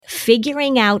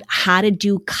figuring out how to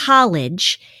do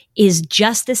college is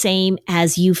just the same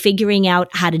as you figuring out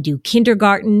how to do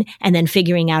kindergarten and then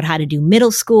figuring out how to do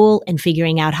middle school and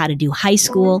figuring out how to do high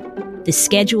school. The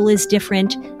schedule is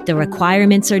different. The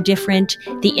requirements are different.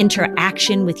 The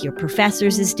interaction with your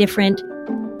professors is different.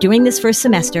 During this first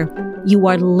semester, you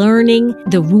are learning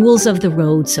the rules of the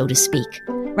road, so to speak,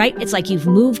 right? It's like you've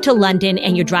moved to London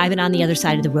and you're driving on the other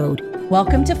side of the road.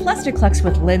 Welcome to Flusterclux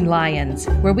with Lynn Lyons,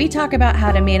 where we talk about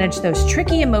how to manage those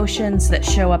tricky emotions that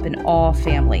show up in all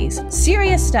families.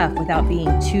 Serious stuff without being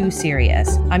too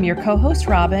serious. I'm your co-host,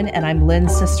 Robin, and I'm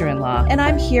Lynn's sister-in-law, and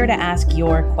I'm here to ask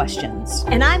your questions.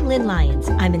 And I'm Lynn Lyons.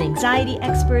 I'm an anxiety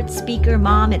expert, speaker,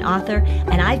 mom, and author,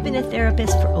 and I've been a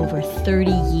therapist for over 30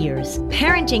 years.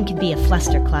 Parenting can be a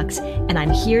flusterclux, and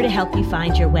I'm here to help you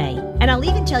find your way. And I'll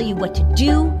even tell you what to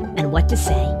do and what to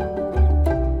say.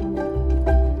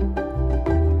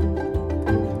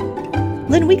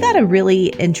 Lynn, we got a really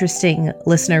interesting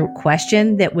listener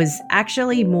question that was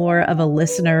actually more of a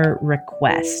listener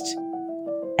request.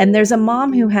 And there's a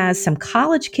mom who has some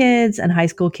college kids and high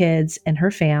school kids in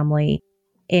her family.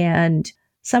 And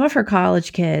some of her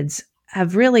college kids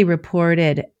have really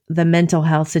reported the mental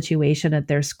health situation at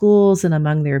their schools and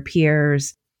among their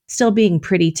peers still being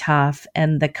pretty tough,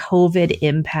 and the COVID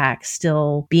impact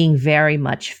still being very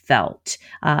much felt,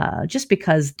 just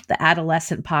because the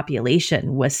adolescent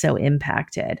population was so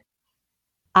impacted.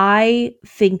 I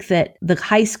think that the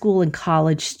high school and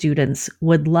college students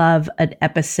would love an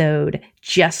episode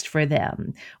just for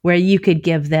them, where you could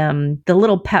give them the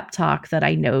little pep talk that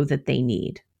I know that they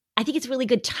need. I think it's really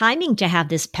good timing to have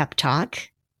this pep talk,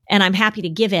 and I'm happy to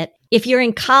give it. If you're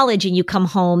in college and you come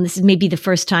home, this is maybe the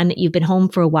first time that you've been home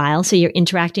for a while. So you're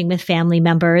interacting with family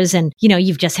members and,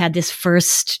 you've just had this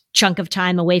first chunk of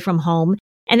time away from home.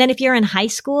 And then if you're in high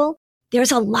school,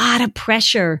 there's a lot of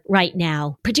pressure right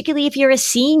now, particularly if you're a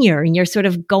senior and you're sort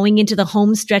of going into the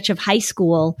home stretch of high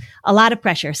school, a lot of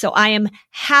pressure. So I am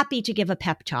happy to give a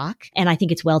pep talk, and I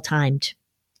think it's well timed.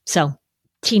 So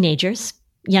teenagers,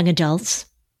 young adults,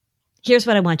 here's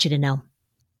what I want you to know.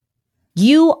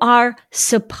 You are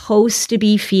supposed to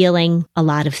be feeling a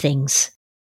lot of things.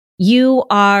 You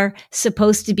are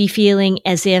supposed to be feeling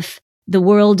as if the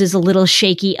world is a little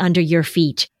shaky under your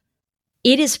feet.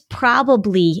 It is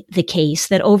probably the case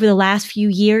that over the last few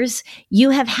years, you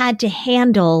have had to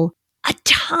handle a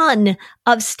ton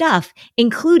of stuff,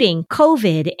 including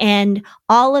COVID and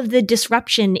all of the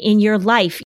disruption in your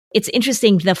life. It's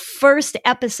interesting. The first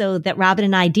episode that Robin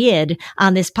and I did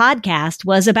on this podcast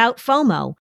was about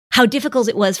FOMO. How difficult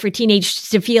it was for teenagers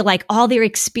to feel like all their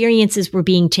experiences were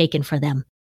being taken from them.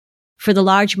 For the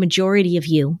large majority of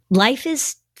you, life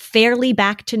is fairly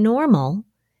back to normal.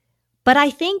 But I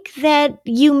think that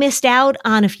you missed out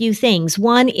on a few things.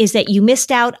 One is that you missed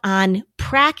out on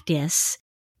practice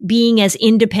being as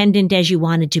independent as you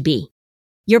wanted to be.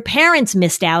 Your parents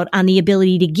missed out on the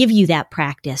ability to give you that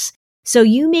practice. So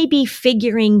you may be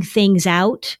figuring things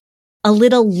out a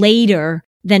little later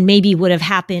than maybe would have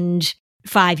happened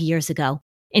 5 years ago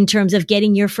in terms of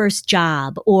getting your first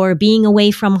job or being away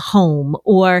from home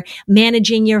or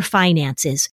managing your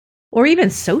finances. Or even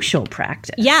social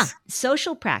practice. Yeah,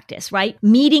 social practice, right?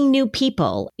 Meeting new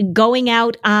people, going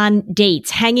out on dates,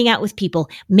 hanging out with people,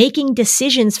 making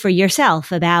decisions for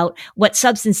yourself about what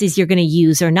substances you're going to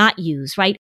use or not use,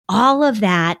 right? All of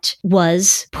that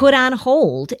was put on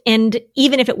hold. And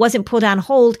even if it wasn't put on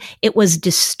hold, it was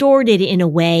distorted in a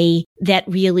way that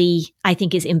really, I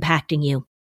think, is impacting you.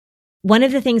 One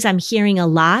of the things I'm hearing a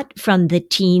lot from the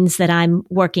teens that I'm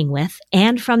working with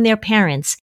and from their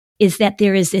parents is that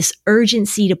there is this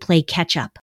urgency to play catch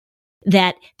up,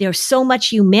 that there's so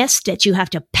much you missed that you have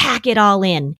to pack it all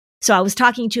in. So I was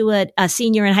talking to a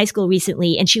senior in high school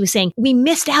recently, and she was saying, we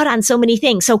missed out on so many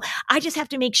things. So I just have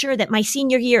to make sure that my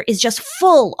senior year is just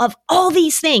full of all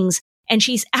these things. And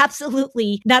she's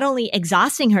absolutely not only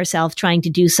exhausting herself trying to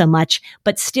do so much,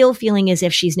 but still feeling as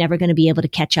if she's never going to be able to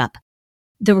catch up.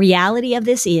 The reality of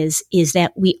this is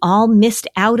that we all missed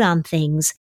out on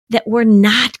things that we're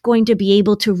not going to be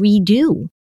able to redo.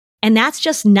 And that's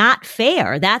just not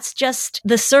fair. That's just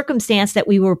the circumstance that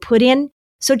we were put in.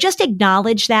 So just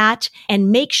acknowledge that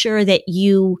and make sure that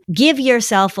you give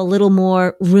yourself a little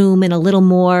more room and a little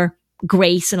more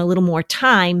grace and a little more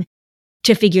time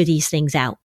to figure these things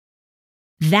out.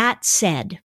 That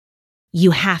said, you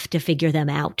have to figure them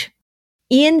out.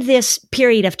 In this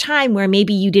period of time where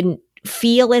maybe you didn't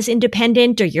feel as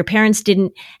independent or your parents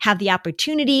didn't have the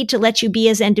opportunity to let you be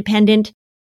as independent,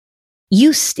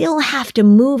 you still have to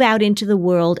move out into the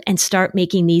world and start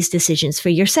making these decisions for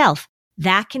yourself.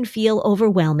 That can feel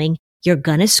overwhelming. You're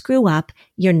going to screw up.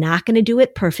 You're not going to do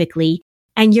it perfectly.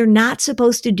 And you're not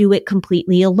supposed to do it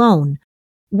completely alone.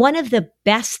 One of the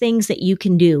best things that you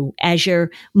can do as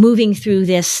you're moving through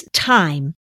this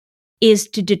time is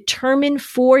to determine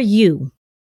for you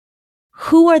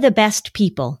who are the best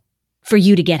people for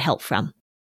you to get help from.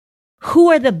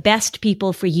 Who are the best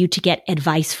people for you to get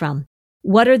advice from?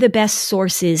 What are the best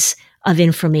sources of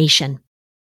information?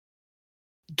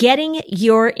 Getting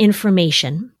your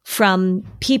information from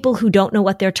people who don't know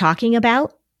what they're talking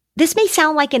about. This may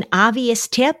sound like an obvious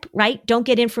tip, right? Don't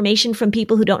get information from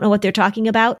people who don't know what they're talking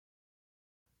about.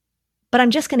 But I'm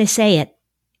just going to say it.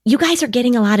 You guys are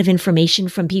getting a lot of information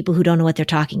from people who don't know what they're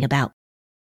talking about.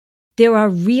 There are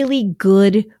really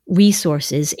good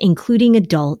resources, including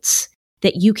adults,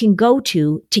 that you can go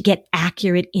to get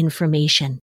accurate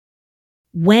information.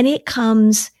 When it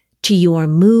comes to your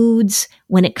moods,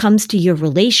 when it comes to your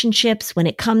relationships, when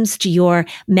it comes to your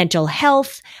mental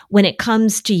health, when it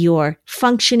comes to your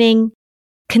functioning,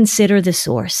 consider the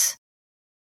source.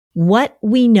 What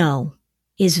we know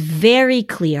is very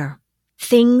clear.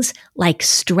 Things like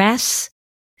stress,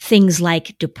 things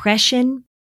like depression,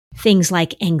 things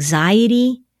like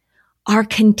anxiety are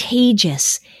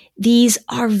contagious. These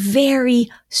are very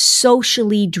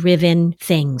socially driven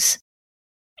things.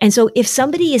 And so if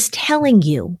somebody is telling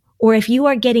you, or if you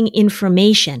are getting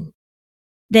information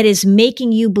that is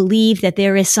making you believe that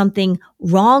there is something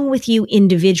wrong with you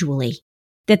individually,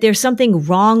 that there's something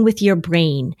wrong with your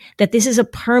brain, that this is a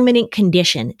permanent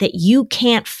condition that you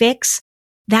can't fix,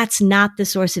 that's not the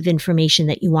source of information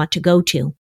that you want to go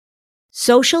to.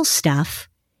 Social stuff,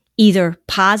 either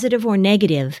positive or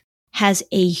negative, has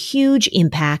a huge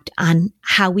impact on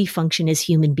how we function as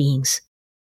human beings.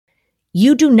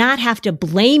 You do not have to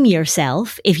blame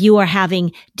yourself if you are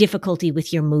having difficulty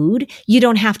with your mood. You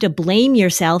don't have to blame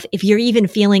yourself if you're even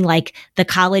feeling like the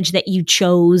college that you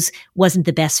chose wasn't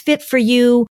the best fit for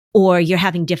you, or you're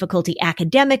having difficulty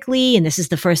academically and this is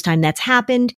the first time that's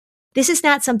happened. This is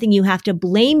not something you have to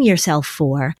blame yourself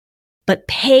for, but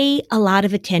pay a lot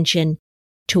of attention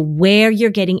to where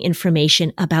you're getting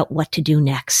information about what to do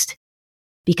next.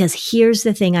 Because here's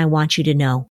the thing I want you to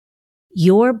know.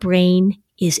 Your brain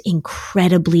is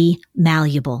incredibly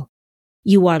malleable.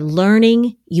 You are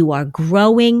learning, you are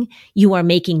growing, you are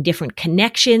making different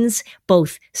connections,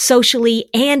 both socially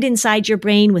and inside your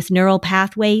brain with neural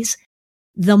pathways.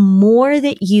 The more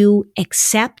that you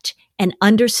accept and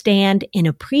understand and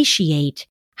appreciate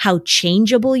how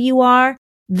changeable you are,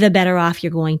 the better off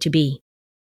you're going to be.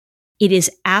 It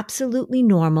is absolutely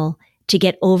normal to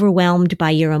get overwhelmed by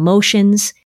your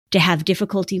emotions, to have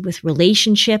difficulty with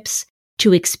relationships,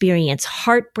 to experience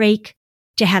heartbreak,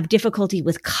 to have difficulty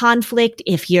with conflict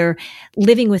if you're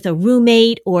living with a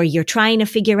roommate or you're trying to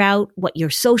figure out what your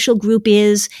social group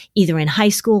is, either in high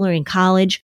school or in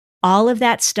college. All of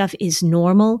that stuff is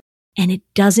normal, and it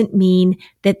doesn't mean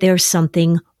that there's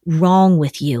something wrong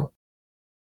with you.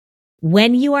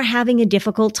 When you are having a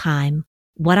difficult time,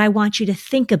 what I want you to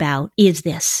think about is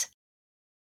this.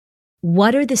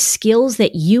 What are the skills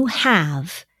that you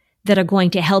have that are going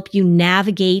to help you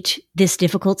navigate this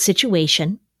difficult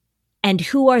situation? And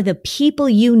who are the people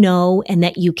you know and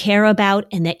that you care about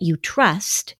and that you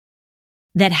trust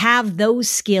that have those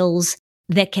skills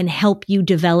that can help you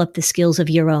develop the skills of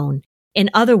your own? In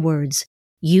other words,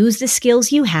 use the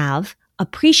skills you have,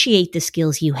 appreciate the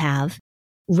skills you have,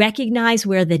 recognize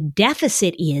where the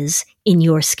deficit is in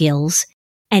your skills,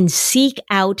 and seek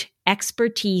out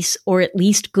expertise or at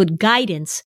least good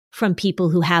guidance from people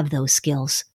who have those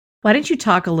skills. Why don't you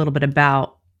talk a little bit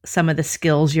about some of the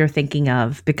skills you're thinking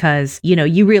of? Because,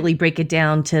 you really break it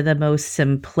down to the most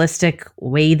simplistic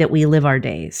way that we live our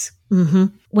days. Mm-hmm.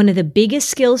 One of the biggest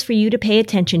skills for you to pay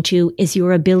attention to is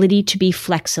your ability to be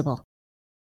flexible.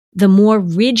 The more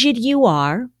rigid you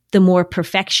are, the more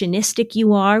perfectionistic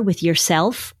you are with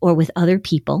yourself or with other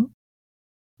people,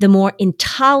 the more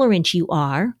intolerant you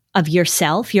are of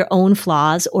yourself, your own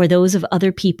flaws, or those of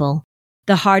other people,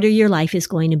 the harder your life is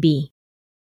going to be.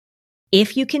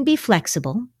 If you can be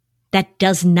flexible, that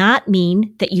does not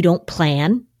mean that you don't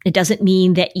plan. It doesn't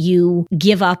mean that you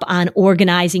give up on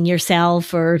organizing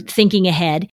yourself or thinking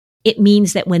ahead. It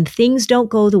means that when things don't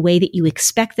go the way that you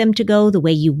expect them to go, the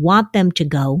way you want them to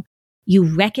go, you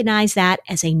recognize that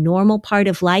as a normal part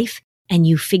of life and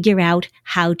you figure out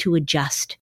how to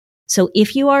adjust. So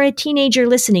if you are a teenager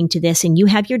listening to this and you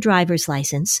have your driver's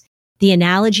license, the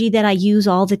analogy that I use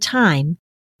all the time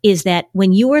is that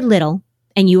when you were little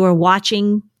and you were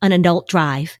watching an adult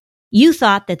drive, you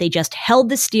thought that they just held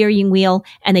the steering wheel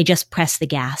and they just pressed the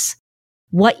gas.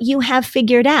 What you have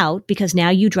figured out, because now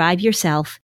you drive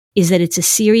yourself, is that it's a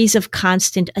series of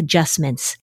constant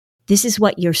adjustments. This is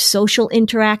what your social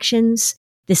interactions,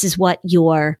 this is what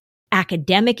your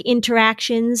academic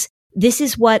interactions. This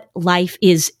is what life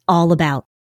is all about,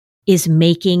 is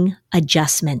making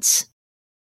adjustments.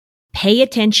 Pay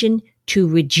attention to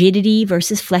rigidity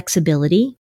versus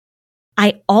flexibility.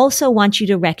 I also want you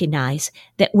to recognize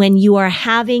that when you are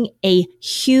having a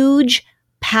huge,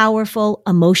 powerful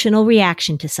emotional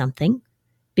reaction to something,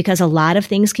 because a lot of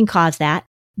things can cause that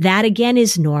again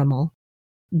is normal.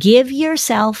 Give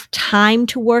yourself time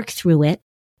to work through it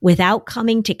without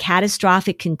coming to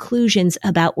catastrophic conclusions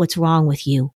about what's wrong with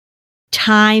you.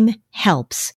 Time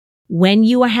helps. When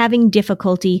you are having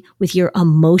difficulty with your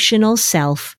emotional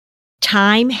self,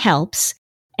 time helps,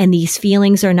 and these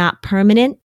feelings are not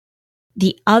permanent.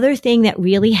 The other thing that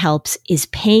really helps is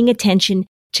paying attention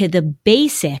to the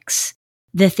basics,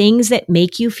 the things that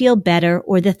make you feel better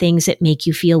or the things that make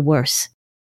you feel worse.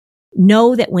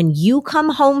 Know that when you come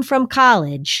home from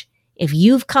college, if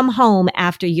you've come home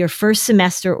after your first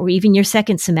semester or even your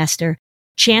second semester,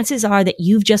 chances are that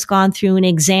you've just gone through an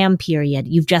exam period.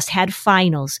 You've just had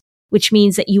finals, which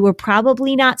means that you were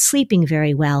probably not sleeping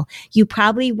very well. You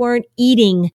probably weren't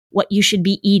eating what you should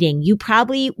be eating. You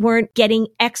probably weren't getting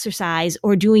exercise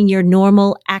or doing your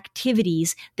normal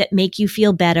activities that make you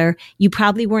feel better. You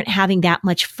probably weren't having that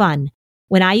much fun.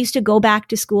 When I used to go back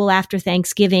to school after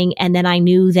Thanksgiving and then I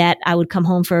knew that I would come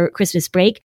home for Christmas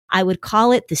break, I would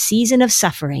call it the season of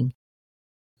suffering.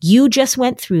 You just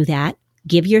went through that.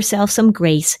 Give yourself some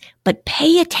grace, but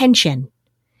pay attention.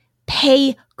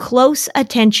 Pay close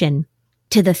attention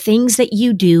to the things that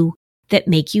you do that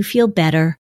make you feel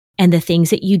better and the things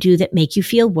that you do that make you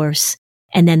feel worse.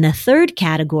 And then the third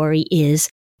category is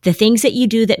the things that you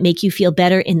do that make you feel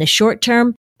better in the short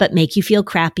term, but make you feel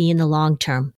crappy in the long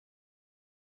term.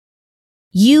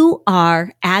 You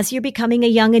are, as you're becoming a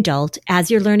young adult, as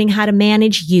you're learning how to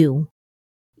manage you've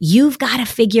got to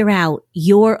figure out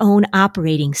your own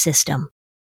operating system.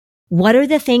 What are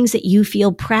the things that you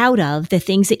feel proud of, the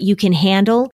things that you can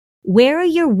handle? Where are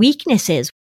your weaknesses?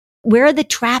 Where are the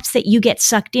traps that you get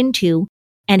sucked into?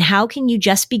 And how can you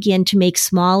just begin to make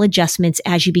small adjustments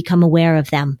as you become aware of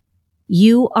them?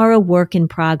 You are a work in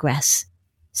progress.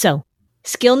 So,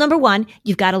 skill number 1,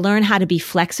 you've got to learn how to be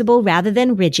flexible rather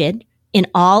than rigid in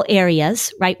all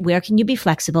areas, right? Where can you be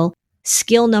flexible?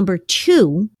 Skill number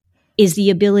 2 is the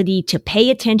ability to pay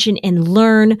attention and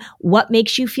learn what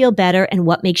makes you feel better and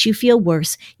what makes you feel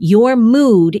worse. Your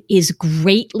mood is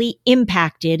greatly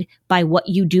impacted by what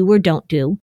you do or don't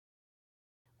do.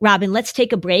 Robin, let's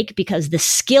take a break because the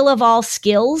skill of all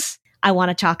skills I want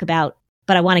to talk about,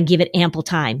 but I want to give it ample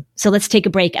time. So let's take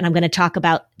a break and I'm going to talk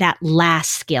about that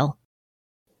last skill.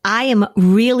 I am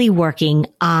really working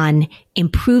on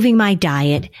improving my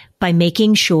diet by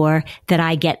making sure that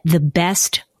I get the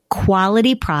best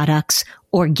quality products,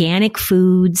 organic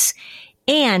foods,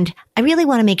 and I really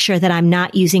want to make sure that I'm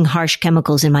not using harsh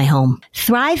chemicals in my home.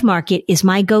 Thrive Market is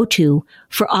my go-to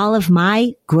for all of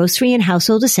my grocery and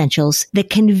household essentials. The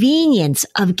convenience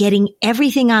of getting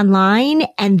everything online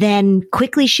and then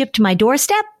quickly shipped to my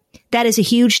doorstep, that is a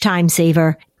huge time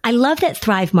saver. I love that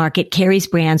Thrive Market carries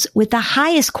brands with the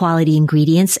highest quality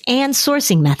ingredients and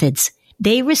sourcing methods.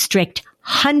 They restrict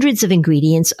hundreds of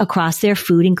ingredients across their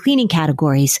food and cleaning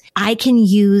categories. I can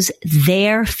use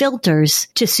their filters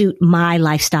to suit my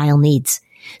lifestyle needs.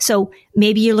 So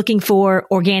maybe you're looking for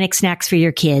organic snacks for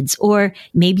your kids, or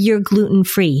maybe you're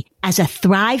gluten-free. As a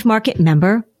Thrive Market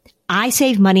member, I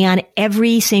save money on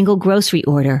every single grocery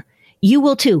order. You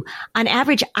will too. On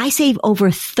average, I save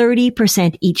over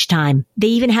 30% each time. They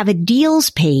even have a deals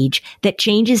page that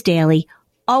changes daily,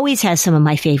 always has some of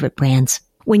my favorite brands.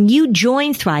 When you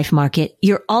join Thrive Market,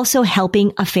 you're also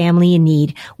helping a family in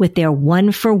need with their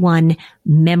 1-for-1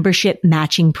 membership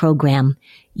matching program.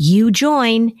 You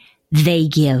join, they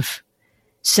give.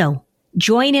 So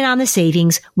join in on the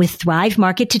savings with Thrive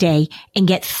Market today and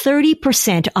get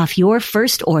 30% off your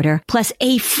first order plus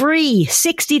a free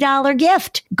 $60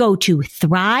 gift. Go to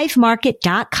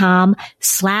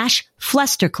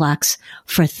thrivemarket.com/flusterclux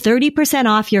for 30%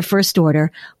 off your first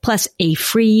order plus a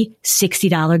free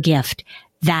 $60 gift.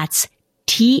 That's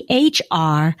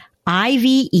THRIVE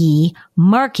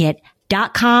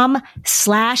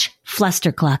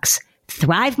market.com/flusterclux.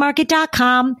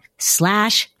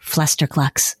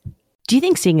 thrivemarket.com/flusterclux. Do you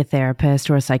think seeing a therapist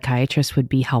or a psychiatrist would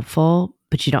be helpful,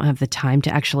 but you don't have the time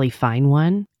to actually find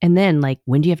one? And then,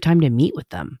 when do you have time to meet with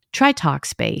them? Try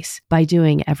Talkspace. By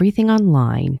doing everything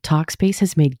online, Talkspace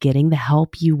has made getting the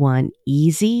help you want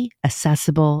easy,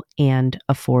 accessible, and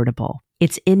affordable.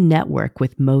 It's in-network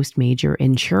with most major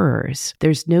insurers.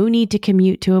 There's no need to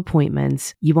commute to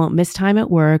appointments. You won't miss time at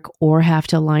work or have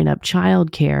to line up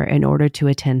childcare in order to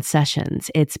attend sessions.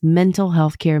 It's mental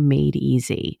health care made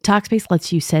easy. Talkspace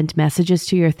lets you send messages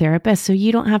to your therapist so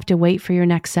you don't have to wait for your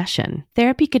next session.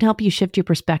 Therapy can help you shift your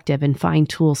perspective and find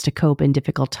tools to cope in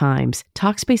difficult times.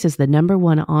 Talkspace is the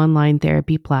 #1 online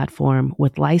therapy platform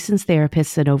with licensed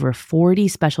therapists in over 40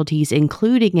 specialties,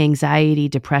 including anxiety,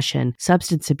 depression,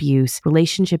 substance abuse,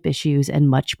 relationship issues, and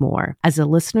much more. As a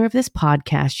listener of this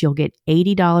podcast, you'll get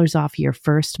 $80 off your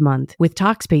first month with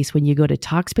Talkspace when you go to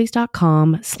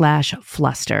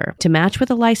Talkspace.com/fluster. To match with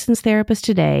a licensed therapist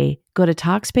today, go to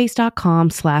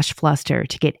Talkspace.com/fluster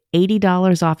to get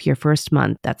 $80 off your first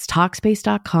month. That's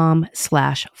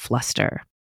Talkspace.com/fluster.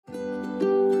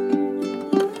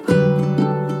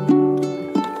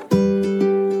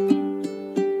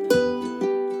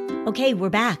 Okay, we're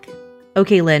back.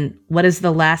 Okay, Lynn, what is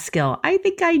the last skill? I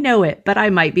think I know it, but I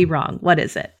might be wrong. What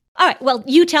is it? All right. Well,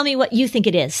 you tell me what you think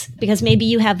it is, because maybe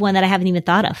you have one that I haven't even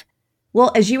thought of.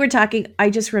 Well, as you were talking, I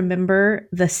just remember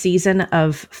the season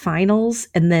of finals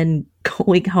and then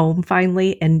going home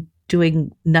finally and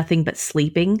doing nothing but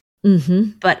sleeping.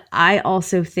 Mm-hmm. But I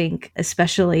also think,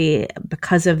 especially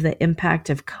because of the impact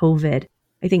of COVID,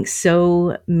 I think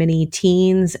so many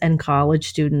teens and college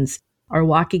students are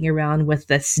walking around with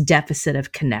this deficit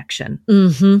of connection.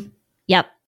 Mm-hmm. Yep.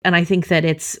 And I think that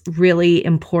it's really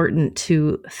important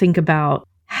to think about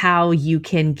how you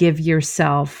can give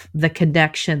yourself the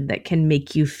connection that can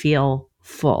make you feel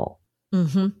full.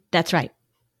 Mm-hmm. That's right.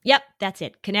 Yep. That's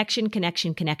it. Connection,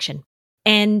 connection, connection.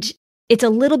 And it's a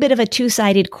little bit of a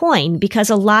two-sided coin, because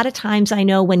a lot of times I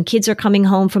know when kids are coming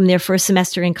home from their first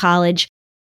semester in college,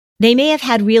 they may have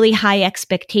had really high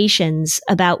expectations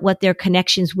about what their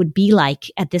connections would be like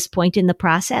at this point in the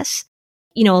process.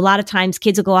 You know, a lot of times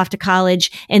kids will go off to college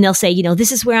and they'll say, you know,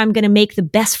 this is where I'm going to make the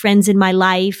best friends in my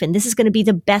life, and this is going to be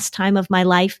the best time of my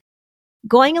life.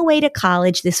 Going away to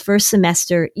college this first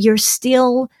semester, you're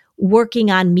still working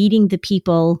on meeting the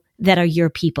people that are your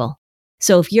people.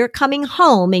 So if you're coming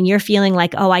home and you're feeling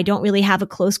like, oh, I don't really have a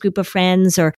close group of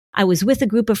friends, or I was with a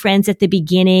group of friends at the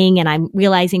beginning and I'm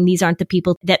realizing these aren't the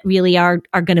people that really are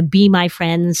going to be my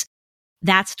friends,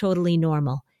 that's totally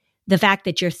normal. The fact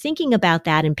that you're thinking about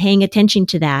that and paying attention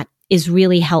to that is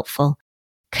really helpful.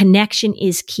 Connection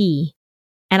is key.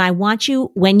 And I want you,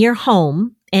 when you're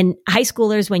home, and high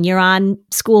schoolers, when you're on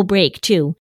school break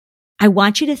too, I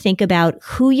want you to think about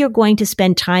who you're going to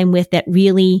spend time with that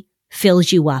really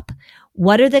fills you up.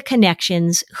 What are the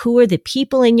connections? Who are the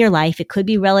people in your life? It could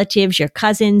be relatives, your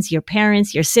cousins, your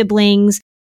parents, your siblings,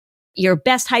 your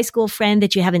best high school friend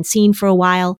that you haven't seen for a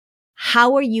while.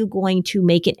 How are you going to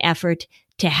make an effort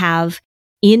to have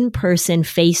in-person,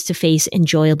 face-to-face,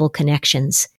 enjoyable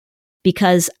connections?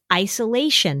 Because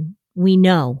isolation, we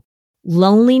know,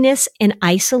 loneliness and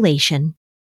isolation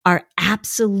are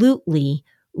absolutely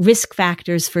risk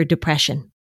factors for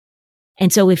depression.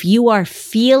 And so if you are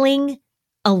feeling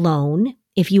alone,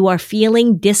 if you are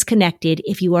feeling disconnected,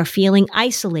 if you are feeling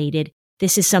isolated,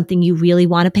 this is something you really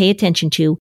want to pay attention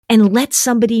to, and let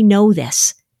somebody know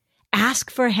this.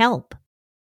 Ask for help.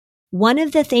 One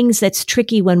of the things that's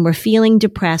tricky when we're feeling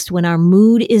depressed, when our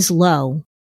mood is low,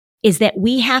 is that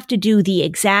we have to do the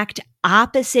exact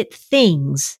opposite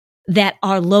things that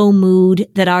our low mood,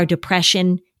 that our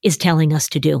depression is telling us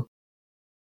to do.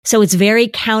 So it's very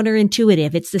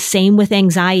counterintuitive. It's the same with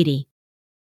anxiety.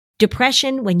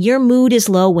 Depression, when your mood is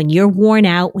low, when you're worn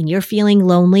out, when you're feeling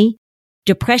lonely,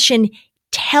 depression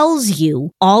tells you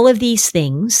all of these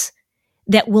things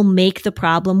that will make the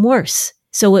problem worse.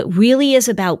 So it really is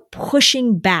about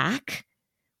pushing back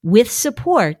with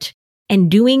support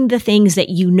and doing the things that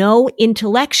you know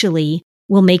intellectually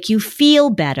will make you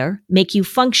feel better, make you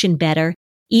function better,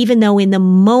 even though in the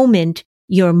moment,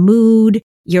 your mood,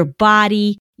 your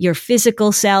body, your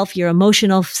physical self, your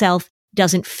emotional self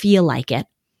doesn't feel like it.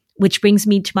 Which brings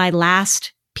me to my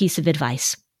last piece of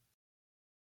advice.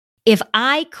 If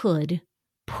I could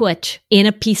put in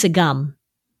a piece of gum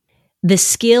the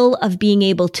skill of being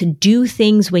able to do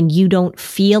things when you don't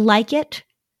feel like it,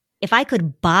 if I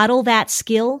could bottle that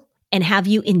skill and have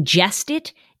you ingest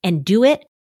it and do it,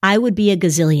 I would be a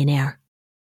gazillionaire.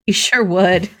 You sure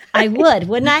would. I would,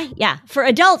 wouldn't I? Yeah. For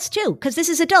adults too, because this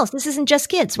is adults. This isn't just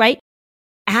kids, right?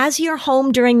 As you're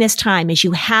home during this time, as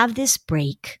you have this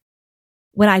break,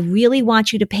 what I really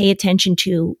want you to pay attention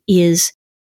to is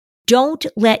don't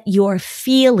let your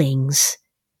feelings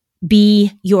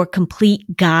be your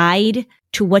complete guide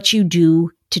to what you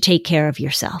do to take care of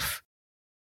yourself.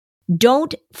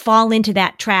 Don't fall into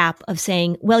that trap of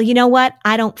saying, well, you know what?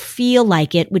 I don't feel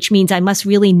like it, which means I must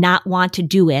really not want to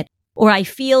do it. or I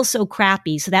feel so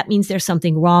crappy, so that means there's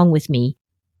something wrong with me.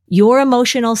 Your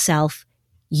emotional self,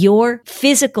 your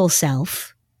physical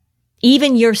self,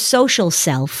 even your social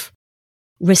self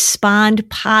respond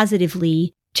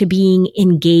positively to being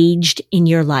engaged in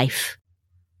your life.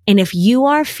 And if you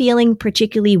are feeling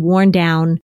particularly worn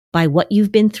down by what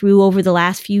you've been through over the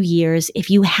last few years, if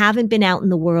you haven't been out in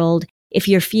the world, if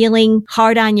you're feeling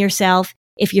hard on yourself,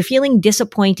 if you're feeling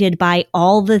disappointed by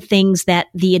all the things that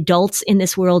the adults in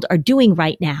this world are doing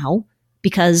right now,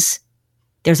 because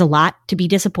there's a lot to be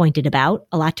disappointed about,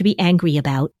 a lot to be angry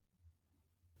about,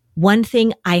 one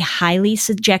thing I highly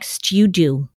suggest you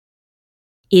do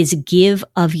is give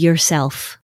of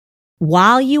yourself.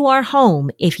 While you are home,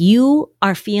 if you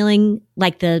are feeling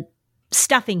like the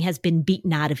stuffing has been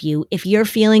beaten out of you, if you're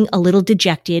feeling a little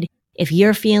dejected, if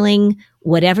you're feeling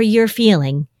whatever you're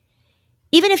feeling,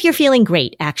 even if you're feeling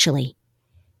great, actually,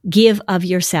 give of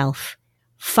yourself.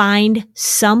 Find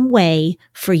some way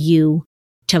for you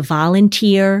to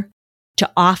volunteer, to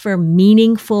offer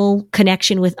meaningful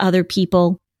connection with other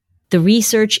people. The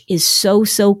research is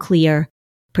so clear,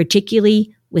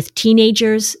 particularly with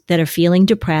teenagers that are feeling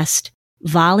depressed.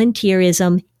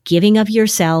 Volunteerism, giving of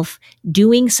yourself,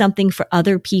 doing something for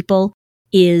other people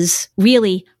is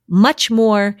really much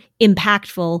more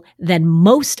impactful than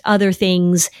most other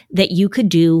things that you could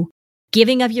do.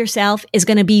 Giving of yourself is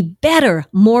going to be better,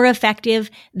 more effective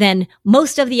than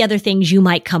most of the other things you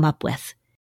might come up with.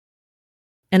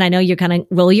 And I know you're going to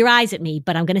roll your eyes at me,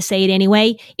 but I'm going to say it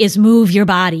anyway, is move your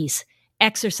bodies.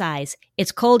 Exercise.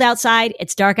 It's cold outside.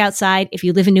 It's dark outside. If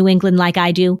you live in New England like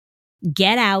I do,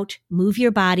 get out, move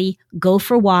your body, go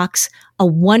for walks. A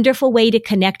wonderful way to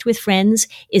connect with friends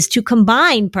is to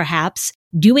combine, perhaps,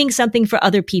 doing something for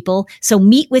other people. So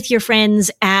meet with your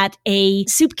friends at a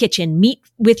soup kitchen, meet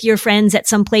with your friends at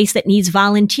some place that needs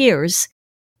volunteers,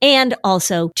 and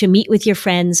also to meet with your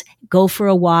friends, go for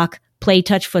a walk, play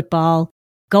touch football,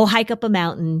 go hike up a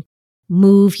mountain,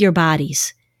 move your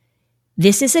bodies.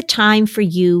 This is a time for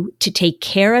you to take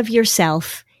care of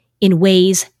yourself in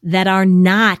ways that are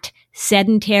not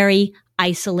sedentary,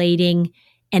 isolating,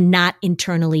 and not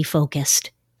internally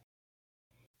focused.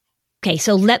 Okay,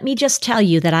 so let me just tell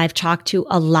you that I've talked to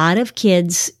a lot of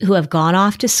kids who have gone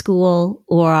off to school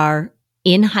or are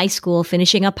in high school,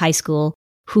 finishing up high school,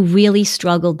 who really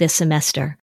struggled this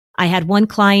semester. I had one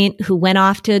client who went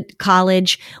off to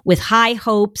college with high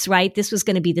hopes, right? This was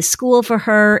going to be the school for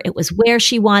her. It was where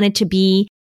she wanted to be.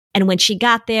 And when she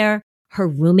got there, her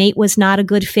roommate was not a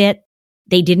good fit.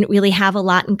 They didn't really have a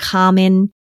lot in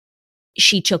common.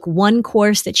 She took one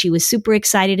course that she was super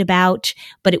excited about,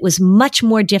 but it was much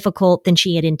more difficult than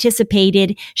she had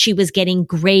anticipated. She was getting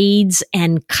grades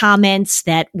and comments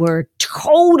that were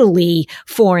totally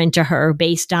foreign to her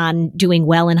based on doing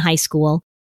well in high school.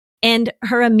 And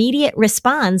her immediate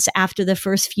response after the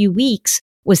first few weeks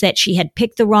was that she had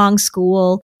picked the wrong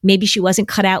school. Maybe she wasn't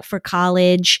cut out for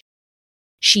college.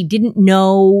 She didn't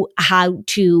know how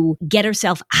to get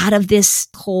herself out of this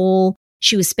hole.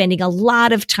 She was spending a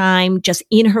lot of time just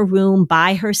in her room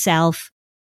by herself.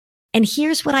 And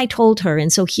here's what I told her.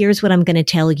 And so here's what I'm going to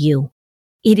tell you.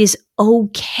 It is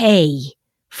okay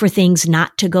for things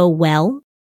not to go well.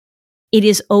 It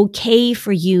is okay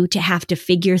for you to have to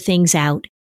figure things out.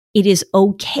 It is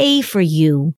okay for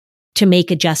you to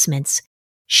make adjustments.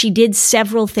 She did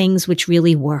several things which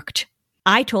really worked.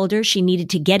 I told her she needed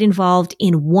to get involved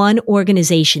in one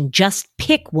organization. Just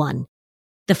pick one.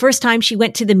 The first time she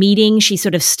went to the meeting, she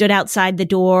sort of stood outside the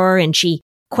door and she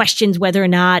questioned whether or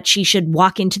not she should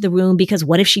walk into the room because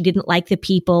what if she didn't like the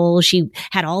people? She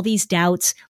had all these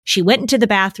doubts. She went into the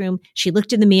bathroom. She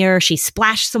looked in the mirror. She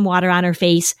splashed some water on her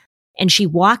face and she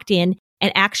walked in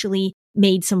and actually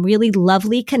made some really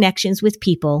lovely connections with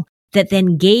people that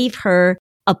then gave her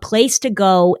a place to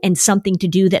go and something to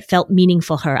do that felt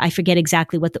meaningful for her. I forget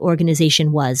exactly what the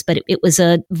organization was, but it was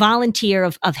a volunteer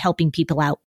of helping people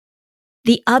out.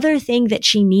 The other thing that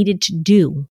she needed to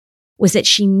do was that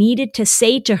she needed to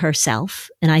say to herself,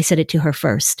 and I said it to her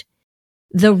first,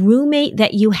 the roommate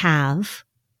that you have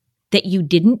that you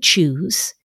didn't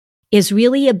choose is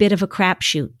really a bit of a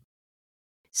crapshoot.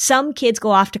 Some kids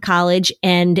go off to college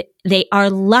and they are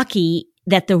lucky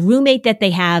that the roommate that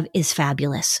they have is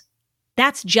fabulous.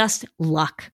 That's just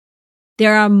luck.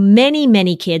 There are many,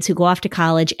 many kids who go off to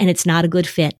college and it's not a good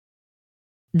fit.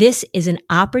 This is an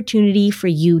opportunity for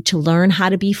you to learn how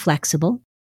to be flexible.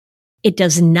 It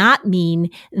does not mean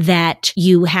that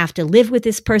you have to live with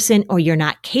this person or you're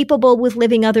not capable with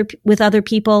living with other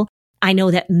people. I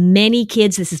know that many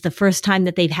kids, this is the first time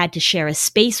that they've had to share a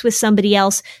space with somebody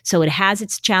else, so it has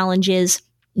its challenges.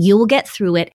 You will get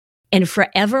through it. And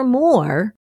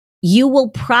forevermore, you will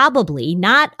probably,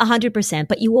 not 100%,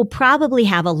 but you will probably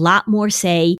have a lot more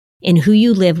say in who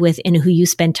you live with and who you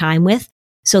spend time with.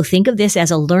 So think of this as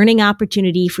a learning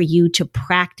opportunity for you to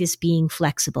practice being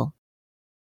flexible.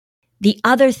 The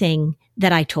other thing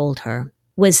that I told her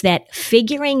was that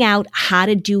figuring out how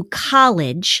to do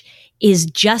college is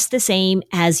just the same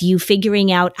as you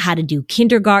figuring out how to do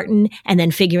kindergarten and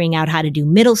then figuring out how to do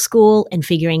middle school and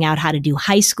figuring out how to do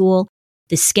high school.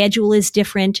 The schedule is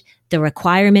different. The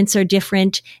requirements are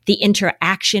different. The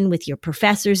interaction with your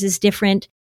professors is different.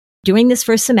 During this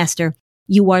first semester,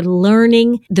 you are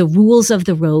learning the rules of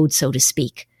the road, so to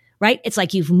speak, right? It's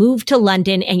like you've moved to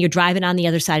London and you're driving on the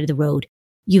other side of the road.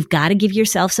 You've got to give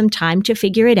yourself some time to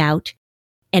figure it out.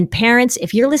 And parents,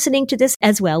 if you're listening to this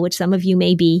as well, which some of you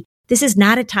may be, this is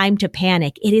not a time to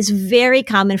panic. It is very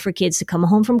common for kids to come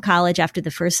home from college after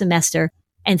the first semester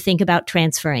and think about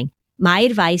transferring. My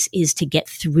advice is to get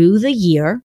through the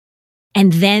year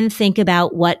and then think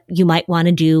about what you might want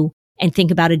to do and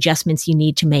think about adjustments you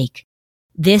need to make.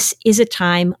 This is a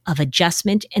time of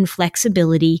adjustment and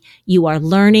flexibility. You are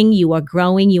learning, you are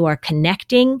growing, you are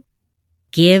connecting.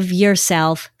 Give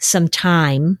yourself some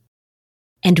time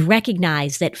and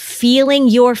recognize that feeling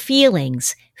your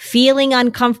feelings, feeling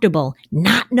uncomfortable,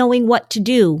 not knowing what to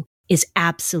do is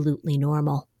absolutely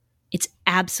normal. It's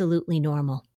absolutely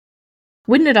normal.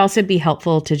 Wouldn't it also be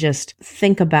helpful to just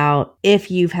think about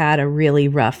if you've had a really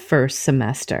rough first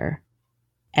semester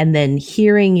and then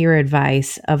hearing your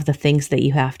advice of the things that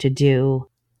you have to do,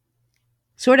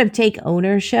 sort of take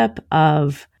ownership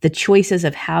of the choices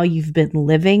of how you've been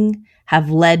living have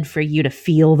led for you to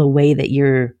feel the way that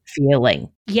you're feeling.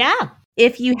 Yeah.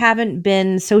 If you haven't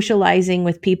been socializing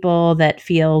with people that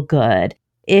feel good,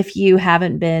 if you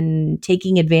haven't been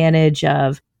taking advantage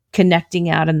of connecting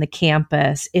out in the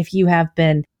campus, if you have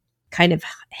been kind of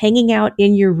hanging out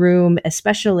in your room,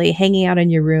 especially hanging out in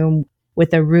your room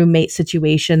with a roommate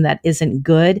situation that isn't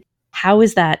good, how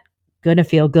is that going to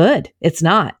feel good? It's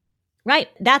not. Right.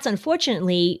 That's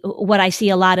unfortunately what I see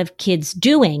a lot of kids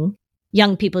doing,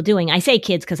 young people doing. I say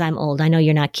kids because I'm old. I know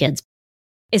you're not kids.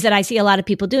 Is that I see a lot of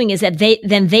people doing is that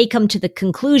they come to the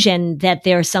conclusion that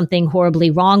there's something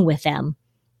horribly wrong with them,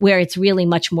 where it's really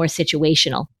much more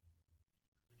situational.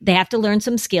 They have to learn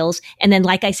some skills. And then,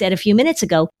 like I said a few minutes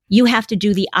ago, you have to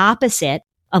do the opposite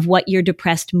of what your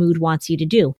depressed mood wants you to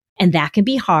do. And that can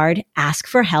be hard. Ask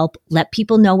for help. Let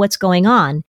people know what's going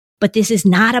on. But this is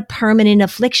not a permanent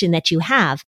affliction that you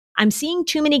have. I'm seeing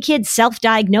too many kids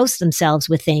self-diagnose themselves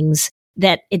with things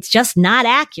that it's just not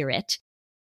accurate.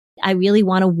 I really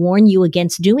want to warn you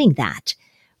against doing that,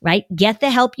 right? Get the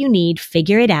help you need.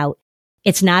 Figure it out.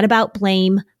 It's not about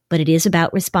blame, but it is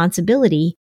about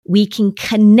responsibility. We can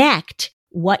connect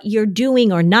what you're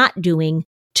doing or not doing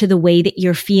to the way that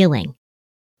you're feeling.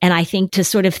 And I think to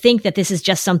sort of think that this is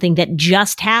just something that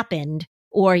just happened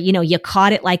or, you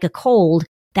caught it like a cold,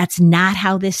 that's not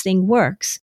how this thing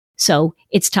works. So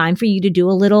it's time for you to do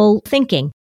a little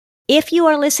thinking. If you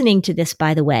are listening to this,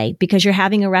 by the way, because you're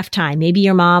having a rough time, maybe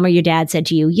your mom or your dad said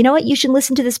to you, you know what, you should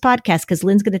listen to this podcast because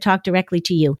Lynn's going to talk directly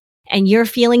to you, and you're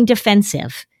feeling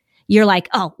defensive. You're like,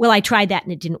 oh, well, I tried that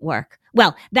and it didn't work.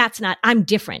 Well, I'm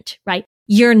different, right?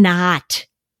 You're not.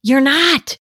 You're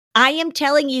not. I am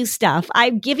telling you stuff.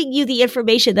 I'm giving you the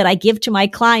information that I give to my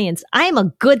clients. I am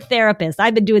a good therapist.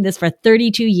 I've been doing this for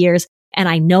 32 years and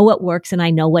I know what works and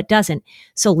I know what doesn't.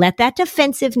 So let that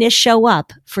defensiveness show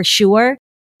up for sure.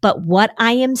 But what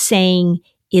I am saying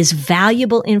is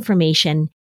valuable information.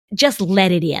 Just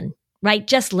let it in, right?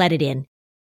 Just let it in.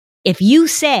 If you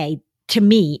say to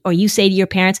me or you say to your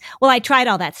parents, well, I tried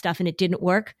all that stuff and it didn't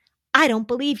work, I don't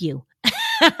believe you.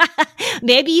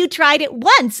 Maybe you tried it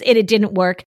once and it didn't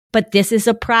work, but this is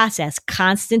a process.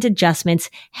 Constant adjustments.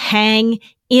 Hang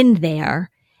in there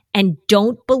and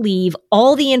don't believe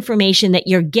all the information that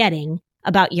you're getting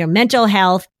about your mental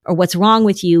health or what's wrong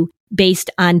with you based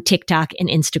on TikTok and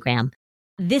Instagram.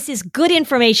 This is good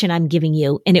information I'm giving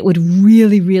you, and it would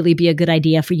really, really be a good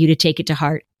idea for you to take it to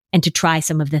heart and to try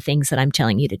some of the things that I'm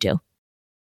telling you to do.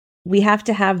 We have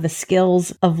to have the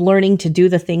skills of learning to do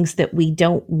the things that we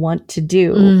don't want to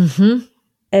do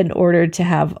in order to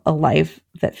have a life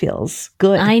that feels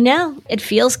good. I know. It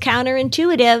feels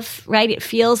counterintuitive, right? It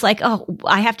feels like, oh,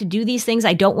 I have to do these things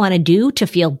I don't want to do to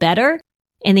feel better.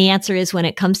 And the answer is when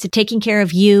it comes to taking care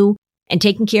of you and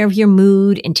taking care of your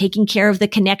mood and taking care of the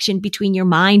connection between your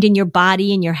mind and your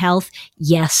body and your health,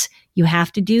 yes, you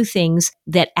have to do things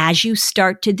that as you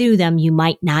start to do them, you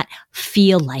might not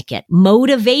feel like it.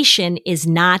 Motivation is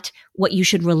not what you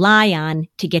should rely on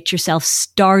to get yourself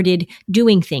started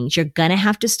doing things. You're going to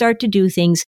have to start to do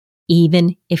things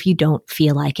even if you don't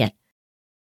feel like it.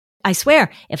 I swear,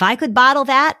 if I could bottle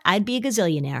that, I'd be a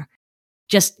gazillionaire.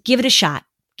 Just give it a shot.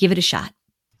 Give it a shot.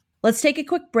 Let's take a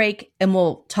quick break and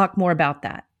we'll talk more about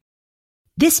that.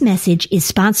 This message is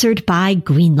sponsored by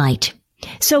Greenlight.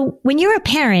 So when you're a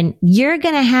parent, you're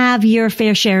going to have your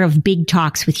fair share of big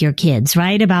talks with your kids,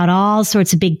 right? About all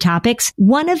sorts of big topics.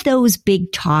 One of those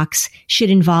big talks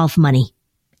should involve money.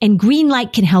 And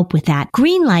Greenlight can help with that.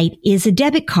 Greenlight is a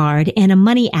debit card and a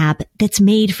money app that's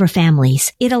made for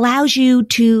families. It allows you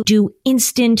to do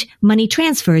instant money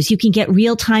transfers. You can get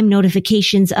real-time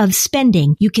notifications of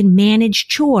spending. You can manage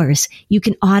chores. You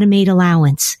can automate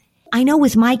allowance. I know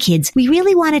with my kids, we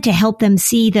really wanted to help them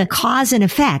see the cause and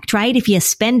effect, right? If you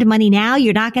spend money now,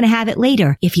 you're not going to have it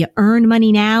later. If you earn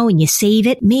money now and you save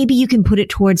it, maybe you can put it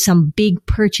towards some big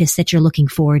purchase that you're looking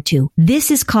forward to.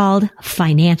 This is called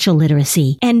financial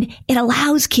literacy, and it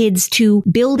allows kids to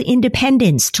build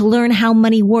independence, to learn how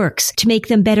money works, to make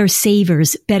them better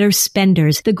savers, better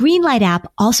spenders. The Greenlight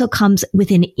app also comes with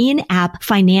an in-app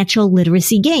financial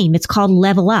literacy game. It's called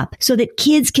Level Up, so that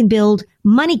kids can build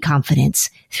money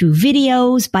confidence through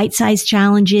videos, bite-sized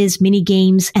challenges, mini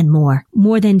games, and more.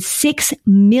 More than 6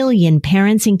 million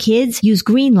parents and kids use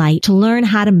Greenlight to learn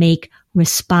how to make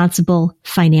responsible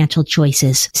financial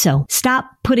choices. So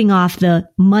stop putting off the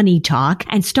money talk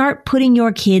and start putting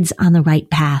your kids on the right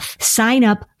path. Sign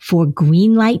up for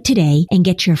Greenlight today and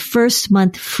get your first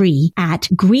month free at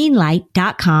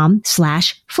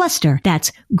greenlight.com/fluster.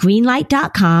 That's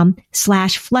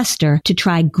greenlight.com/fluster to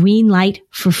try Greenlight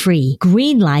for free.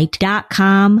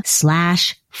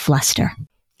 Greenlight.com/fluster.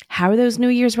 How are those New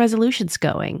Year's resolutions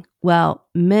going? Well,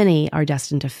 many are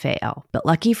destined to fail. But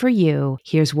lucky for you,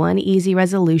 here's one easy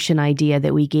resolution idea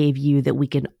that we gave you that we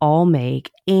can all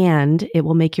make, and it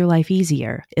will make your life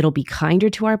easier. It'll be kinder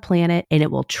to our planet, and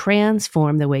it will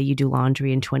transform the way you do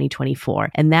laundry in 2024.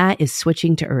 And that is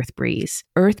switching to EarthBreeze.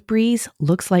 EarthBreeze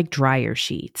looks like dryer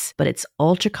sheets, but it's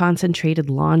ultra-concentrated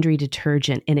laundry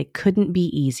detergent, and it couldn't be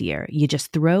easier. You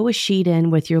just throw a sheet in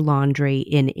with your laundry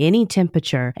in any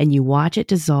temperature, and you watch it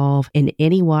dissolve in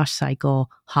any wash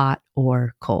cycle, hot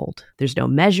or cold. There's no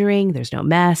measuring, there's no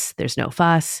mess, there's no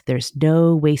fuss, there's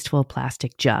no wasteful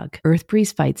plastic jug.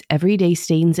 EarthBreeze fights everyday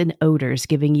stains and odors,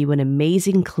 giving you an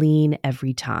amazing clean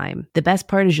every time. The best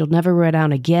part is you'll never run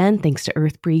out again thanks to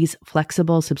EarthBreeze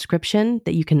flexible subscription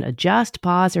that you can adjust,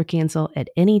 pause, or cancel at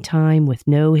any time with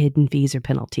no hidden fees or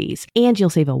penalties. And you'll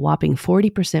save a whopping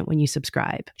 40% when you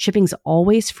subscribe. Shipping's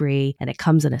always free, and it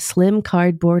comes in a slim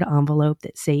cardboard envelope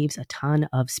that saves a ton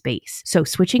of space. So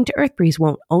switching to EarthBreeze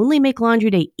won't only make laundry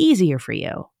day easier for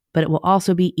you, but it will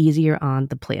also be easier on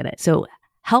the planet. So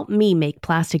help me make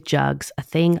plastic jugs a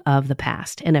thing of the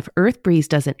past. And if EarthBreeze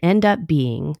doesn't end up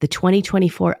being the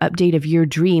 2024 update of your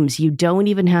dreams, you don't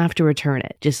even have to return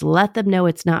it. Just let them know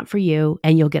it's not for you,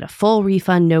 and you'll get a full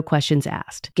refund, no questions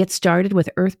asked. Get started with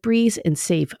EarthBreeze and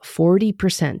save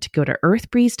 40%. Go to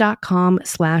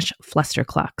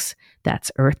earthbreeze.com/flusterclux.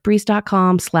 That's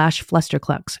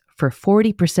earthbreeze.com/flusterclux for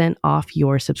 40% off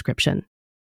your subscription.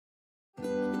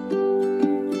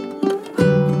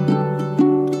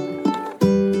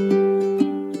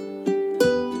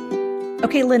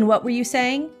 Okay, Lynn, what were you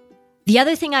saying? The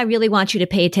other thing I really want you to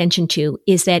pay attention to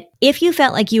is that if you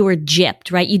felt like you were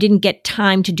gypped, right? You didn't get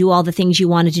time to do all the things you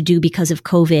wanted to do because of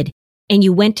COVID, and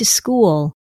you went to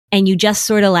school and you just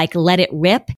sort of like let it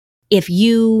rip. If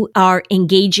you are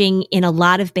engaging in a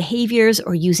lot of behaviors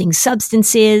or using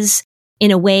substances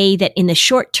in a way that in the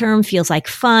short term feels like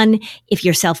fun, if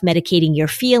you're self-medicating your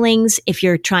feelings, if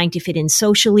you're trying to fit in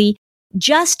socially,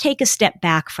 just take a step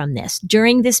back from this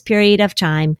during this period of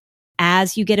time.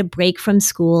 As you get a break from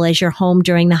school, as you're home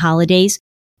during the holidays,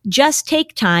 just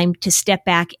take time to step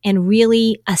back and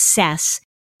really assess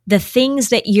the things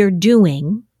that you're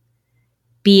doing,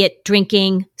 be it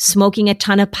drinking, smoking a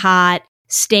ton of pot,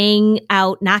 staying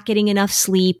out, not getting enough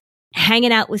sleep,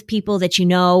 hanging out with people that you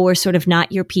know are sort of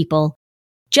not your people.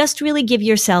 Just really give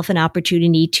yourself an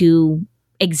opportunity to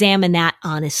examine that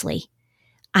honestly.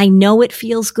 I know it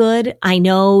feels good. I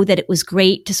know that it was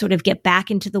great to sort of get back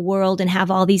into the world and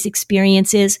have all these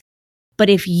experiences. But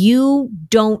if you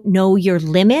don't know your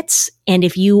limits, and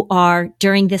if you are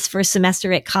during this first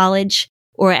semester at college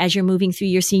or as you're moving through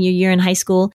your senior year in high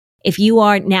school, if you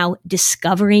are now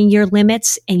discovering your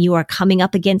limits and you are coming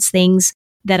up against things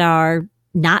that are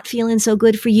not feeling so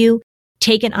good for you,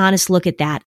 take an honest look at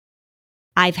that.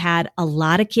 I've had a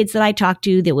lot of kids that I talked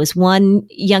to. There was one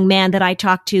young man that I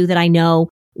talked to that I know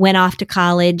went off to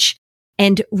college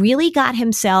and really got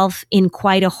himself in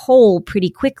quite a hole pretty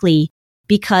quickly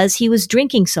because he was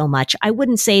drinking so much. I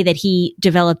wouldn't say that he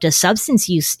developed a substance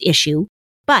use issue,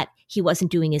 but he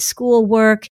wasn't doing his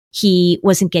schoolwork. He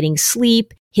wasn't getting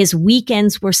sleep. His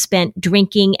weekends were spent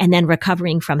drinking and then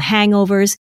recovering from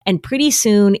hangovers. And pretty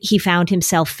soon he found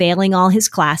himself failing all his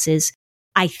classes.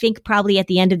 I think probably at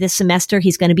the end of this semester,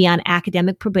 he's going to be on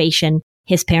academic probation.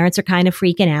 His parents are kind of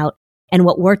freaking out. And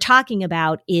what we're talking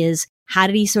about is how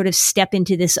did he sort of step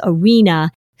into this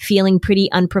arena feeling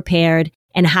pretty unprepared?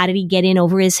 And how did he get in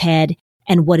over his head?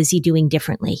 And what is he doing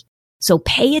differently? So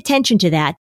pay attention to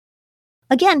that.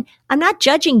 Again, I'm not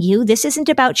judging you. This isn't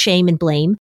about shame and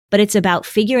blame, but it's about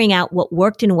figuring out what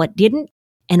worked and what didn't.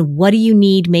 And what do you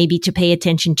need maybe to pay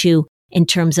attention to in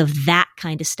terms of that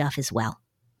kind of stuff as well?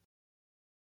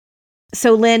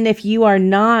 So, Lynn, if you are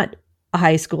not a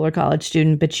high school or college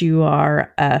student, but you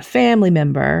are a family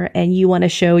member and you want to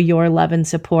show your love and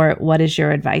support, what is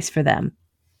your advice for them?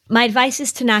 My advice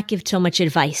is to not give too much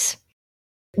advice.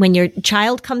 When your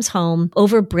child comes home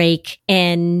over break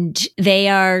and they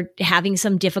are having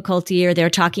some difficulty or they're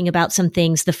talking about some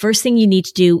things, the first thing you need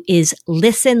to do is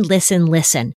listen,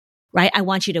 right? I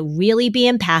want you to really be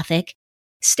empathic.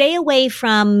 Stay away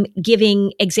from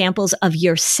giving examples of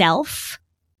yourself.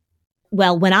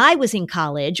 Well, when I was in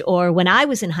college or when I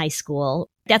was in high school,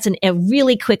 that's a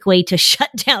really quick way to shut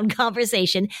down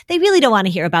conversation. They really don't want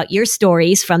to hear about your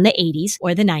stories from the 80s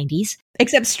or the 90s.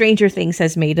 Except Stranger Things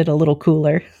has made it a little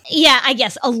cooler. Yeah, I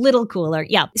guess a little cooler.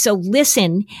 Yeah. So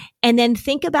listen and then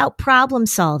think about problem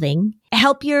solving.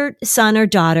 Help your son or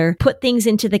daughter put things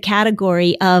into the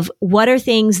category of what are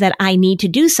things that I need to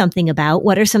do something about?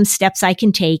 What are some steps I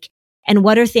can take? And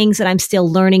what are things that I'm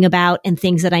still learning about and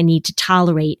things that I need to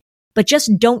tolerate? But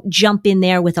just don't jump in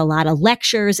there with a lot of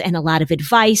lectures and a lot of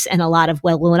advice and a lot of,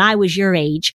 well, when I was your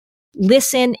age,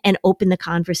 listen and open the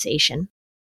conversation.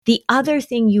 The other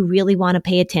thing you really want to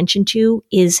pay attention to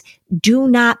is do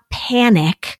not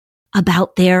panic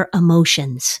about their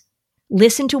emotions.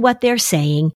 Listen to what they're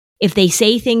saying. If they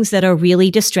say things that are really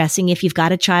distressing, if you've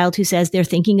got a child who says they're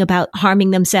thinking about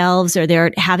harming themselves or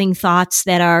they're having thoughts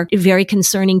that are very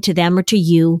concerning to them or to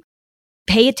you,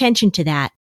 pay attention to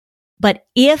that. But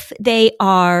if they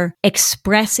are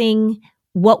expressing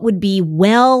what would be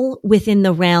well within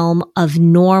the realm of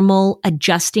normal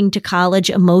adjusting to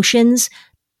college emotions,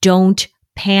 don't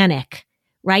panic,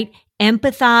 right?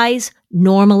 Empathize,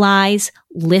 normalize,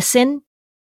 listen,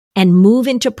 and move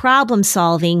into problem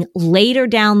solving later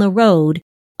down the road.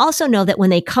 Also know that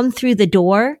when they come through the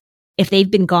door, if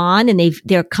they've been gone and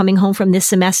they're coming home from this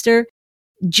semester,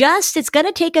 it's going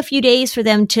to take a few days for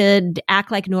them to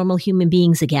act like normal human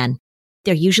beings again.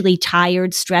 They're usually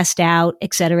tired, stressed out,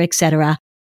 et cetera, et cetera.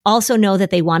 Also know that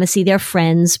they want to see their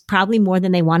friends, probably more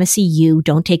than they want to see you.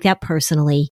 Don't take that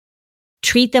personally.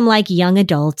 Treat them like young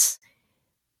adults,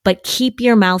 but keep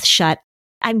your mouth shut.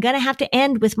 I'm going to have to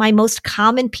end with my most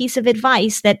common piece of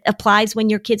advice that applies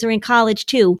when your kids are in college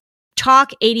too.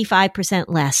 Talk 85%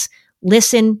 less.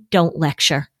 Listen, don't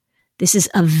lecture. This is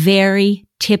a very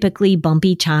typically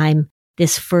bumpy time,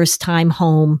 this first time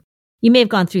home. You may have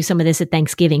gone through some of this at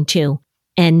Thanksgiving too.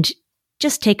 And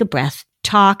just take a breath,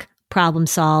 talk, problem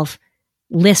solve,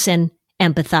 listen,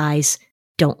 empathize,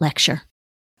 don't lecture.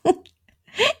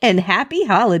 And happy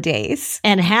holidays.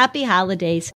 And happy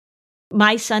holidays.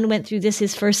 My son went through this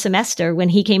his first semester when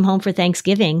he came home for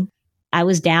Thanksgiving. I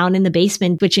was down in the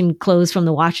basement, switching clothes from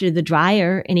the washer to the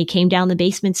dryer, and he came down the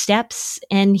basement steps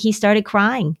and he started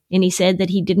crying. And he said that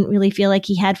he didn't really feel like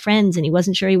he had friends and he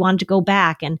wasn't sure he wanted to go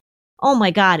back. And oh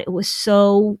my God, it was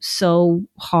so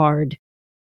hard.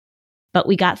 But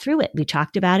we got through it. We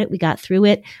talked about it. We got through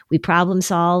it. We problem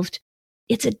solved.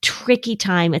 It's a tricky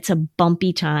time. It's a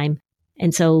bumpy time.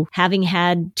 And so having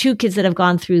had 2 kids that have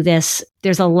gone through this,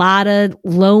 there's a lot of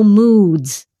low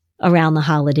moods around the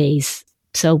holidays.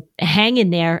 So hang in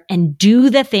there and do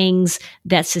the things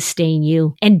that sustain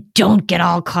you and don't get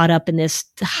all caught up in this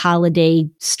holiday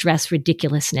stress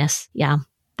ridiculousness. Yeah,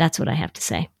 that's what I have to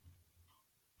say.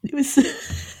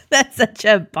 That's such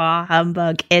a bah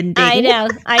humbug ending. I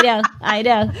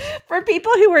know. For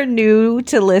people who are new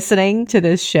to listening to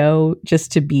this show,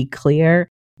 just to be clear,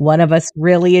 one of us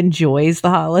really enjoys the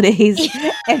holidays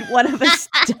and one of us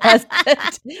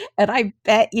doesn't. And I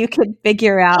bet you can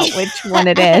figure out which one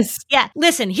it is. Yeah.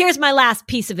 Listen, here's my last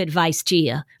piece of advice to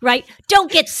you, right?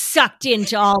 Don't get sucked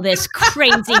into all this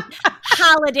crazy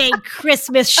holiday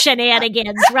Christmas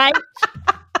shenanigans, right?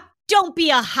 Don't be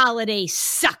a holiday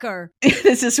sucker.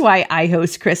 This is why I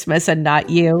host Christmas and not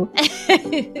you.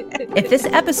 If this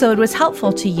episode was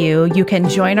helpful to you, you can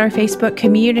join our Facebook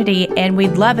community, and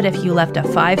we'd love it if you left a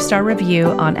 5-star review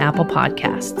on Apple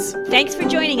Podcasts. Thanks for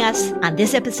joining us on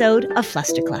this episode of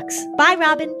Flusterclux. Bye,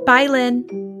 Robin. Bye, Lynn.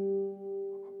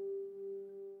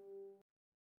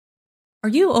 Are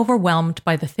you overwhelmed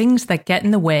by the things that get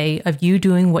in the way of you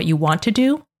doing what you want to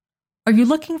do? Are you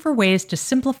looking for ways to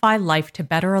simplify life to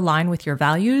better align with your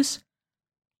values?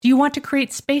 Do you want to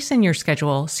create space in your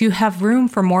schedule so you have room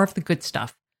for more of the good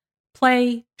stuff?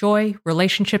 Play, joy,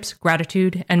 relationships,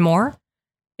 gratitude, and more?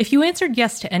 If you answered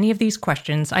yes to any of these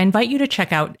questions, I invite you to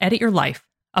check out Edit Your Life,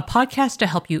 a podcast to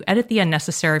help you edit the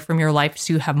unnecessary from your life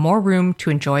so you have more room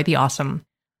to enjoy the awesome.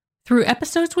 Through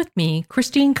episodes with me,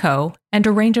 Christine Koh, and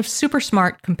a range of super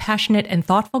smart, compassionate, and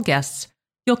thoughtful guests,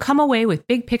 you'll come away with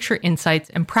big picture insights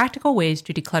and practical ways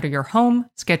to declutter your home,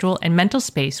 schedule, and mental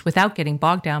space without getting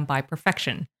bogged down by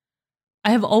perfection.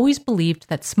 I have always believed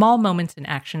that small moments and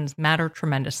actions matter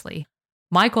tremendously.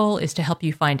 My goal is to help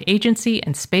you find agency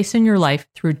and space in your life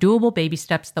through doable baby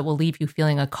steps that will leave you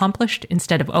feeling accomplished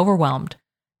instead of overwhelmed.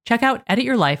 Check out Edit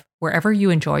Your Life wherever you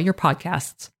enjoy your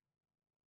podcasts.